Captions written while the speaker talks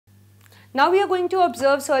Now we are going to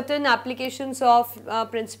observe certain applications of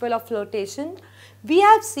principle of flotation. We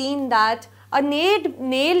have seen that a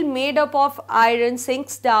nail made up of iron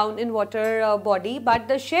sinks down in water body, but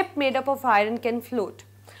the ship made up of iron can float.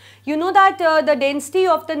 You know that the density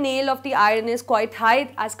of the nail of the iron is quite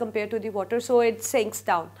high as compared to the water, so it sinks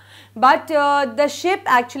down. But the ship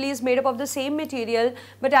actually is made up of the same material,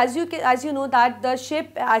 but as you know that the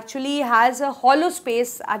ship actually has a hollow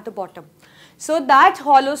space at the bottom. So that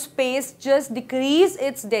hollow space just decrease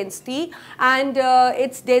its density, and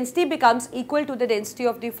its density becomes equal to the density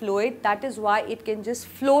of the fluid. That is why it can just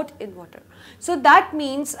float in water. So that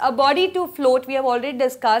means a body to float, we have already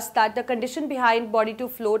discussed that the condition behind body to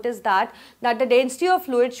float is that the density of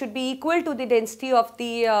fluid should be equal to the density of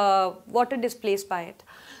the water displaced by it.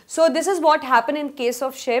 So this is what happened in case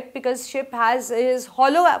of ship, because ship is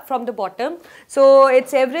hollow from the bottom, so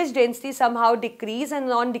its average density somehow decrease,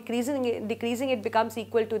 and on decreasing it becomes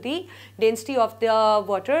equal to the density of the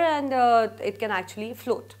water, and it can actually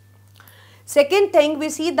float. Second thing, we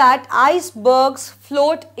see that icebergs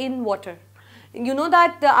float in water. You know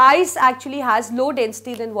that the ice actually has low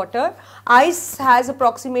density than water. Ice has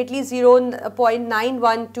approximately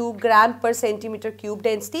 0.912 gram per centimeter cube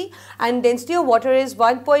density, and density of water is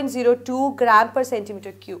 1.02 gram per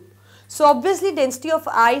centimeter cube. So obviously density of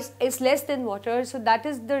ice is less than water, so that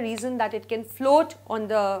is the reason that it can float on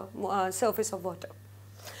the surface of water.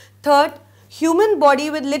 Third, human body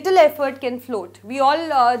with little effort can float. We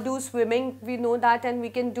all do swimming, we know that, and we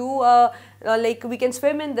can do like we can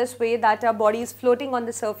swim in this way that our body is floating on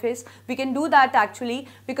the surface. We can do that actually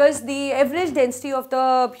because the average density of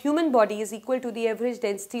the human body is equal to the average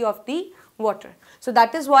density of the water. So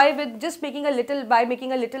that is why with just making a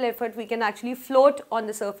little effort, we can actually float on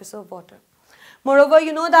the surface of water. Moreover,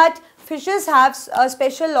 you know that fishes have a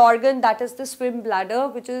special organ, that is the swim bladder,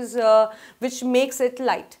 which makes it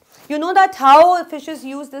light. You know that how fishes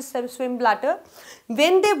use this swim bladder?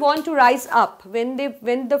 When they want to rise up, when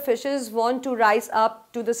the fishes want to rise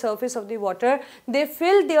up to the surface of the water, they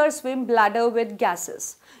fill their swim bladder with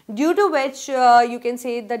gases, due to which you can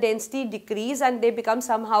say the density decrease and they become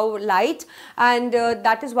somehow light, and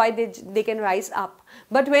that is why they can rise up.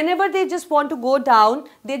 But whenever they just want to go down,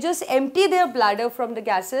 they just empty their bladder from the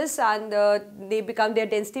gases, and their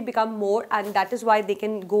density become more, and that is why they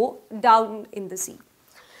can go down in the sea.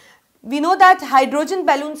 We know that hydrogen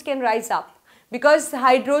balloons can rise up because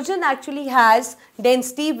hydrogen actually has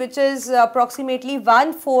density which is approximately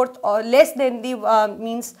 1/4 or less than the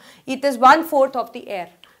means it is 1/4 of the air.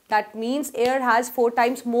 That means air has 4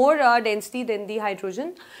 times more density than the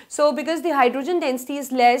hydrogen. So because the hydrogen density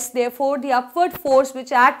is less, therefore the upward force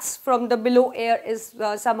which acts from the below air is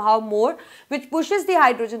somehow more, which pushes the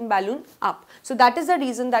hydrogen balloon up. So that is the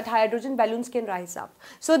reason that hydrogen balloons can rise up.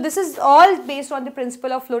 So this is all based on the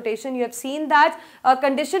principle of flotation. You have seen that a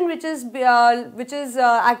condition which is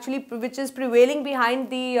prevailing behind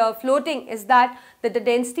the floating is that the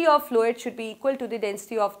density of fluid should be equal to the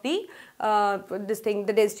density of the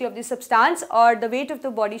the density of the substance, or the weight of the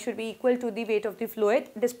body should be equal to the weight of the fluid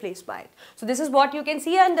displaced by it. So this is what you can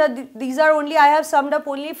see, and these are only, I have summed up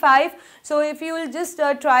only 5. So if you will just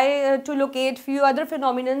try to locate few other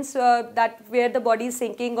phenomenons that where the body is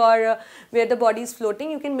sinking or where the body is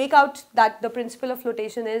floating, you can make out that the principle of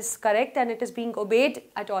flotation is correct and it is being obeyed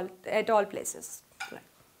at all places. Right.